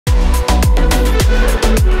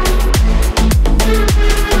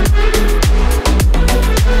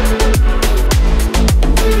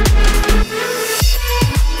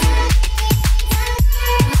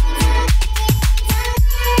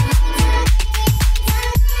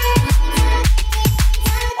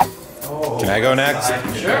I go next?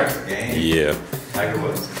 Sure. Yeah.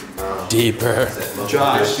 Deeper.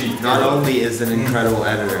 Josh not only is an incredible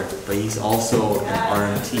editor, but he's also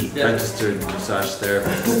an RMT, registered massage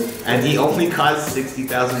therapist. And he only costs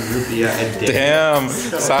 60,000 rupiah a day. Damn.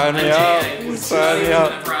 Sign me up. Sign me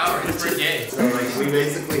up. So like, we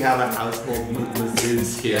basically have a household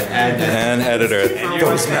masseuse here. And editor.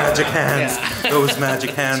 those magic hands. Those magic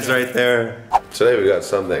hands right there. Today we got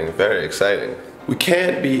something very exciting. We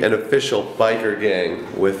can't be an official biker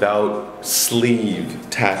gang without sleeve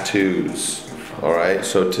tattoos. Alright,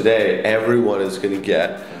 so today everyone is gonna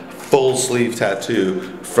get full sleeve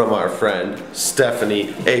tattoo from our friend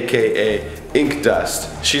Stephanie, aka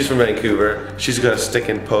ink.dust. She's from Vancouver. She's got a stick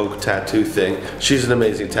and poke tattoo thing. She's an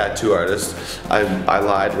amazing tattoo artist. I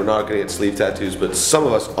lied, we're not gonna get sleeve tattoos, but some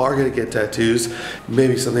of us are gonna get tattoos.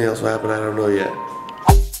 Maybe something else will happen, I don't know yet.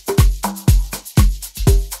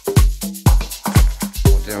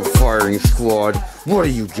 Firing squad, what are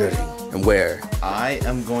you getting and where? I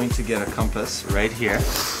am going to get a compass right here,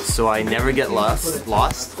 so I never get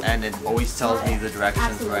lost, and it always tells me the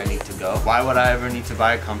directions where I need to go. Why would I ever need to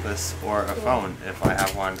buy a compass or a phone if I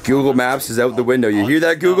have one? Google Maps is out the window. You hear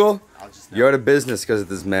that, Google? You're out of business because of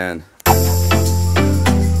this man.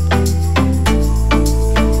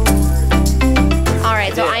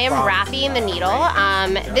 Alright, so I am wrapping the needle.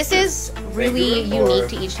 This is really unique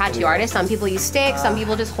to each tattoo artist. Some people use sticks, some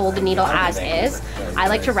people just hold the needle as is. I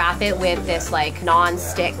like to wrap it with this like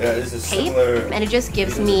non-stick tape, and it just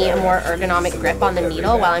gives me a more ergonomic grip on the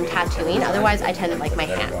needle while I'm tattooing. Otherwise, I tend to like my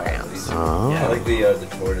hand cramps. Oh. Yeah, I like the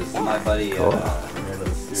tortoise. My buddy.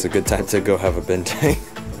 It's a good time to go have a bintang.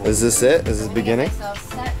 Is this it? Is this the beginning? So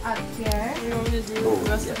set up here. You want me to do the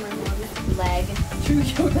rest of my leg? True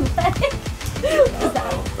yoga leg.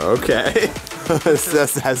 Okay.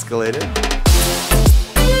 That's escalated.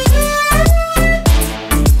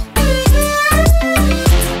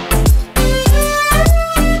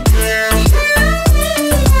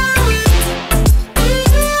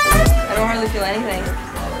 I don't hardly feel anything.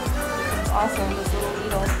 It's awesome, this little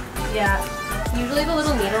needle. Yeah. Usually the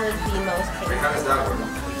little needle is the most painful. How does that work?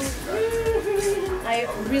 I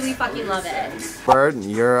really fucking love it. Bird,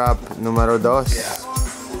 you're up numero dos.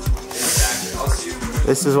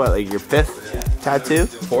 This is what, like your fifth tattoo?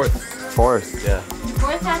 Fourth. Fourth. Yeah.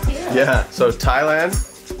 Fourth tattoo. Yeah. So Thailand,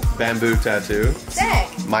 bamboo tattoo. Sick.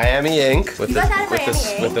 Miami ink with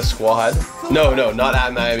the squad. No, not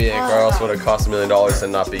at Miami ink, or else would have cost $1 million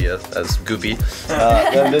and not be as goopy.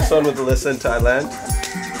 Then this one with Alyssa in Thailand.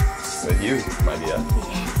 With you, my dear.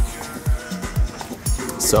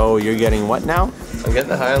 So you're getting what now? I'm getting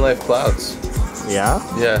the High on Life clouds. Yeah?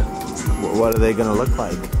 Yeah. What are they gonna look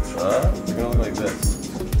like? They're gonna look like this.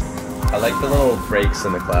 I like the little breaks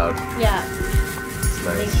in the cloud. Yeah. It's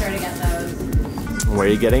nice. Make sure to get those. Where are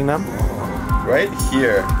you getting them? Right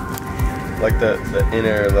here. Like the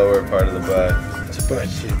inner, lower part of the butt. It's a butt.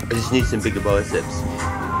 I just need some bigger biceps.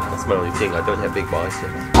 That's my only thing. I don't have big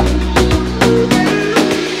biceps.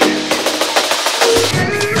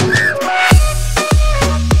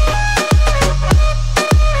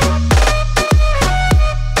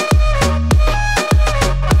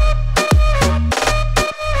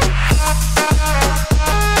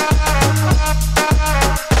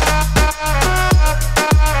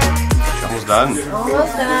 Done.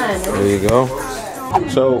 Almost done. There you go.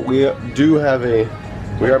 So we are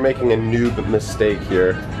making a noob mistake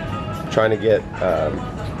here, trying to get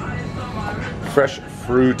fresh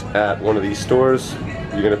fruit at one of these stores.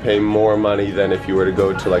 You're gonna pay more money than if you were to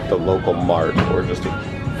go to like the local mart or just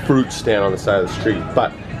a fruit stand on the side of the street.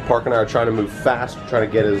 But Park and I are trying to move fast, trying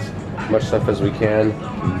to get as much stuff as we can.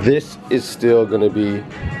 This is still gonna be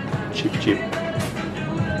cheap.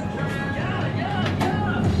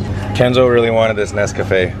 Kenzo really wanted this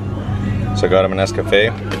Nescafe, so I got him a Nescafe.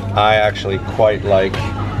 I actually quite like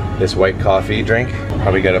this white coffee drink.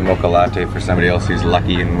 Probably get a mocha latte for somebody else who's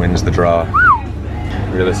lucky and wins the draw.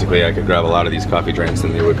 Realistically, I could grab a lot of these coffee drinks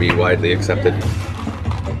and they would be widely accepted.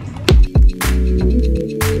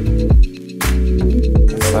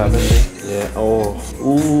 Yeah. Oh.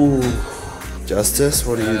 Ooh. Justice,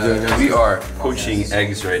 what are you doing? We are poaching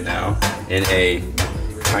eggs right now in a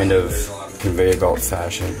kind of conveyor belt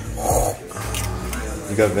fashion.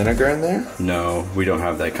 You got vinegar in there? No, we don't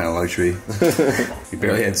have that kind of luxury. We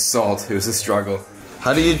barely had salt. It was a struggle.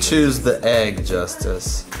 How do you choose the egg,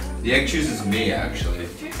 Justice? The egg chooses me, actually.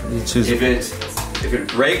 You choose If it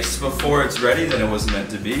breaks before it's ready, then it wasn't meant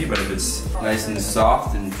to be. But if it's nice and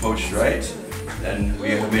soft and poached right, then we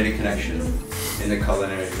have made a connection in the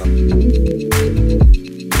culinary.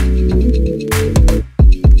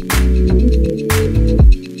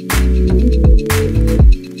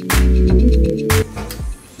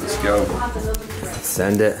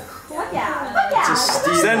 Send it.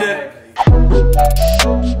 Send it.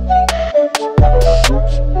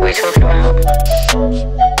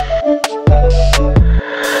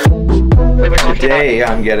 Today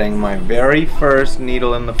I'm getting my very first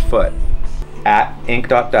needle in the foot at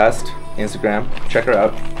ink.dust Instagram. Check her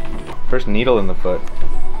out. First needle in the foot.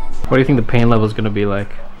 What do you think the pain level is gonna be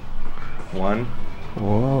like? 1.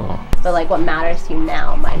 Whoa. But like what matters to you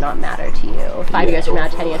now might not matter to you 5 years from now,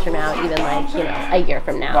 10 years from now, even like, you know, a year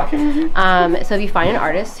from now. So if you find an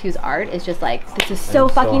artist whose art is just like, this is so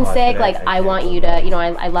fucking sick, like I want you to, you know,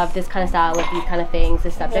 I love this kind of style, with these kind of things,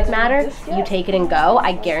 this subject matter, you take it and go,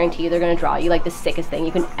 I guarantee you they're gonna draw you like the sickest thing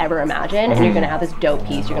you can ever imagine, and you're gonna have this dope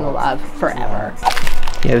piece you're gonna love forever.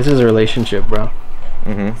 Yeah, this is a relationship, bro.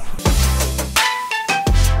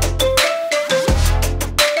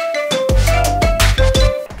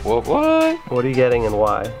 What are you getting and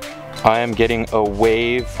why? I am getting a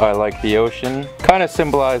wave. I like the ocean. Kind of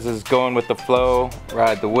symbolizes going with the flow,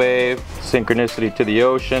 ride the wave, synchronicity to the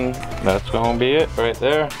ocean. That's gonna be it right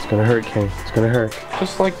there. It's gonna hurt, Kenny. It's gonna hurt.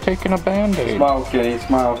 Just like taking a band-aid. Smile, Kenny,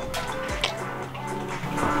 smile.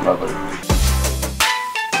 Lovely.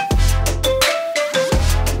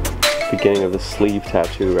 Beginning of the sleeve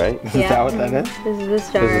tattoo, right? Yeah. Is that what that is? This is the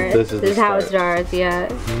start. This is how it starts, yeah.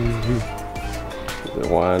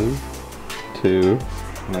 1, 2.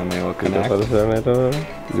 And then they will connect.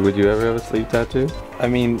 Would you ever have a sleeve tattoo? I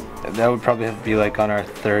mean, that would probably have to be like on our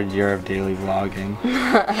 3rd year of daily vlogging.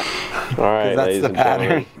 Alright, That's ladies the and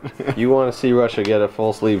pattern. gentlemen. You want to see Russia get a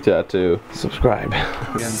full sleeve tattoo? Subscribe.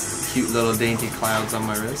 Again, cute little dainty clouds on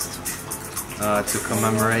my wrist to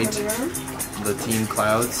commemorate the team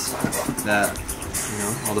clouds that, you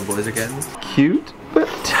know, all the boys are getting. Cute but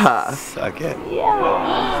tough. Suck it.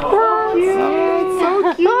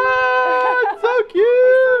 So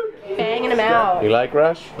cute! Banging them out. You like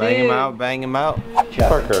Rush? Bang him out, bang him out.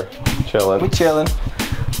 Parker, chillin'. We chilling.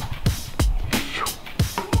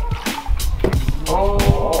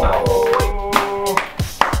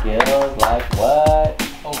 Feels like what?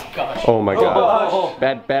 Oh gosh. Oh my god.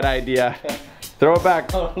 Bad idea. Throw it back.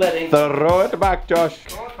 Throw it back, Josh.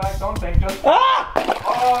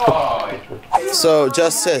 So,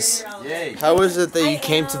 Justice, how is it that you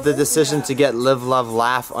came to the decision to get Live, Love,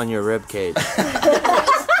 Laugh on your rib cage?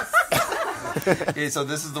 Okay, so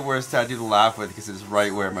this is the worst tattoo to laugh with because it's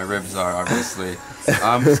right where my ribs are, obviously.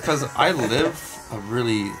 It's because I live a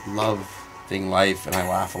really loving life and I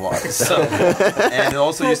laugh a lot. So, and it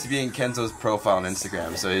also used to be in Kenzo's profile on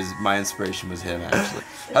Instagram, so my inspiration was him, actually.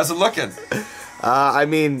 How's it looking? I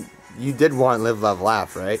mean, you did want Live, Love,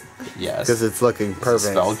 Laugh, right? Yes. Because it's looking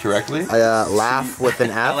perfect. Spelled correctly? Laugh with an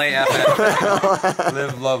F. L-A-F-F.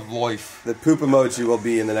 Live, love, life. The poop emoji will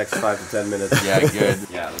be in the next 5 to 10 minutes. Yeah, good.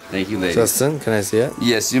 Yeah. Thank you, ladies. Justin, can I see it?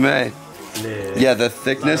 Yes, you may. Yeah, the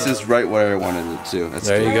thickness is right where I wanted it to. That's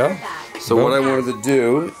There you go. So what I wanted to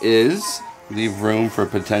do is leave room for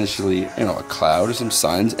potentially, you know, a cloud or some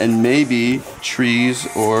suns, and maybe trees,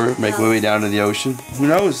 or make my way down to the ocean. Who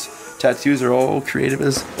knows? Tattoos are all creative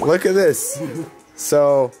as. Look at this.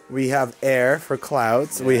 So we have air for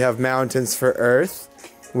clouds, we have mountains for earth,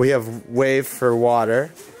 we have wave for water.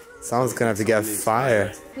 Someone's gonna have to get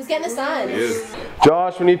fire. Who's getting the sun?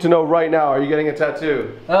 Josh, we need to know right now, are you getting a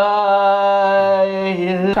tattoo?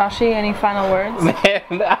 Joshy, any final words? Man,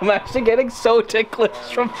 I'm actually getting so ticklish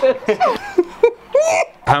from this.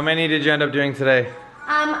 How many did you end up doing today?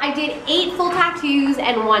 I did 8 full tattoos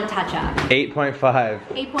and 1 touch-up. 8.5.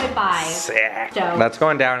 8.5. Sick. So That's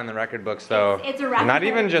going down in the record books though. It's a record. Not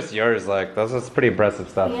even just yours, like that's pretty impressive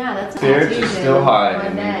stuff. Yeah, that's Spirits are still high,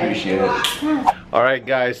 and we appreciate it. Alright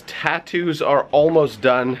guys, tattoos are almost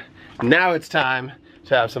done. Now it's time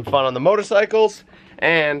to have some fun on the motorcycles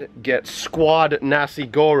and get squad nasi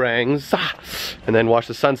gorengs and then watch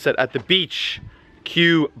the sunset at the beach.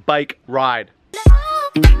 Cue bike ride.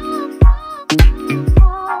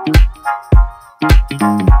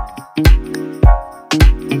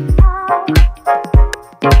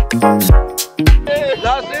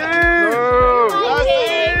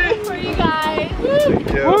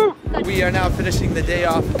 We are now finishing the day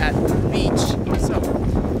off at the beach. So,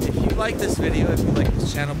 if you like this video, if you like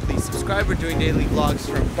this channel, please subscribe. We're doing daily vlogs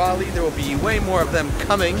from Bali. There will be way more of them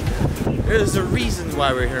coming. There's a reason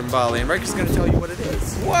why we're here in Bali, and Rick is going to tell you what it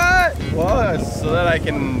is. What? What? So that I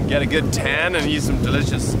can get a good tan and eat some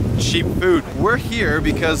delicious cheap food. We're here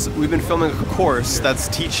because we've been filming a course that's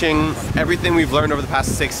teaching everything we've learned over the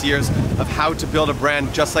past 6 years of how to build a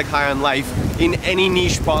brand just like High on Life in any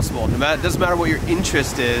niche possible. It doesn't matter what your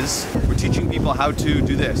interest is, we're teaching people how to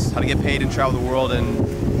do this, how to get paid and travel the world and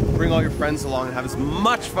bring all your friends along and have as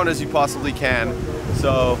much fun as you possibly can.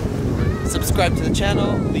 So subscribe to the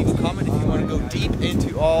channel, leave a comment if you want to go deep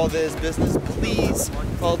into all this business. Please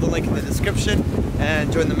follow the link in the description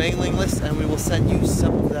and join the mailing list, and we will send you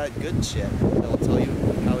some of that good shit that will tell you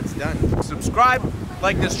how it's done. Subscribe,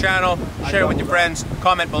 like this channel, share it with your friends,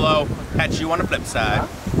 comment below. Catch you on the flip side.